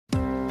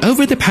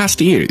Over the past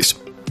years,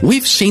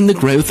 we've seen the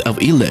growth of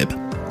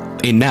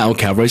eLib. It now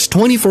covers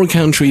 24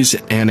 countries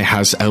and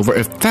has over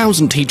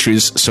 1,000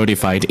 teachers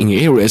certified in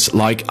areas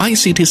like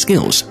ICT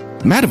skills,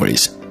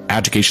 metaverse,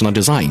 educational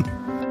design.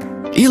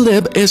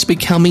 eLib is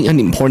becoming an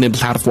important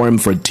platform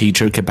for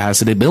teacher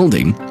capacity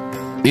building,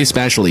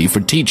 especially for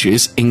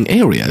teachers in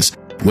areas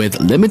with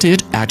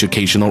limited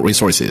educational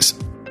resources.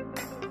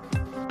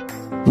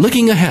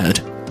 Looking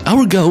ahead,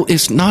 our goal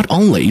is not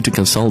only to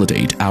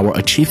consolidate our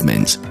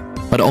achievements,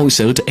 but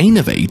also to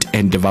innovate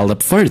and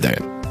develop further.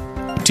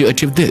 To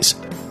achieve this,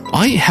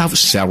 I have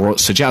several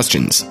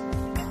suggestions.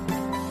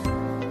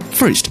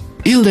 First,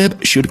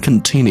 eLib should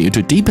continue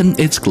to deepen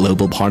its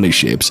global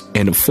partnerships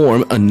and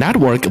form a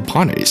network of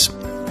partners.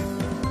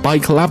 By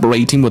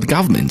collaborating with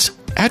governments,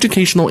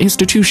 educational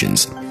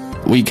institutions,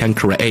 we can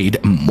create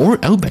a more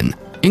open,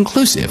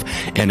 inclusive,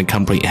 and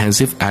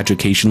comprehensive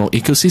educational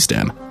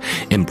ecosystem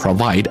and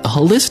provide a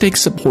holistic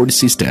support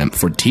system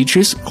for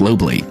teachers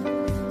globally.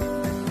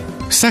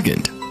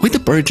 Second, with the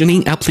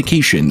burgeoning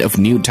application of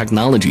new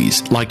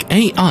technologies like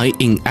AI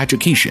in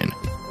education,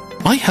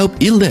 I hope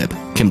eLib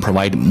can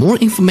provide more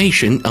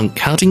information on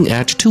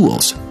cutting-edge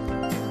tools.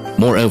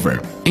 Moreover,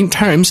 in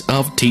terms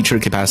of teacher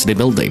capacity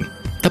building,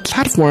 the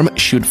platform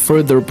should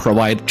further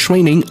provide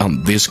training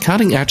on these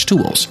cutting-edge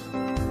tools,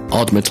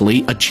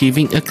 ultimately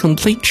achieving a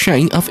complete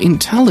chain of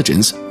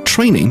intelligence,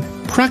 training,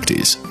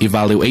 practice,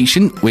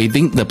 evaluation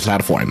within the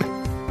platform.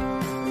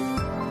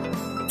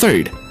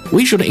 Third,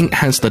 we should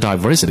enhance the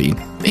diversity,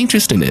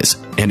 interestedness,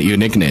 and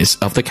uniqueness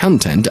of the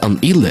content on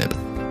eLib,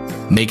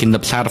 making the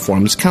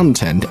platform's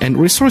content and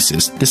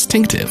resources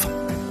distinctive.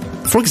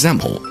 For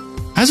example,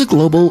 as a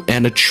global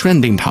and a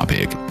trending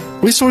topic,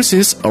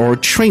 resources or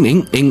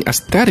training in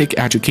aesthetic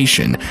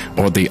education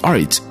or the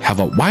arts have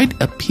a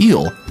wide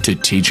appeal to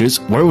teachers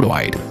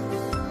worldwide.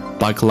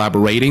 By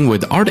collaborating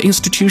with art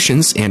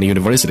institutions and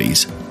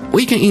universities,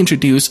 we can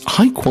introduce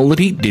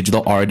high-quality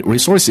digital art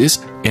resources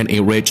and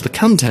enrich the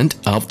content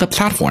of the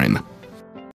platform.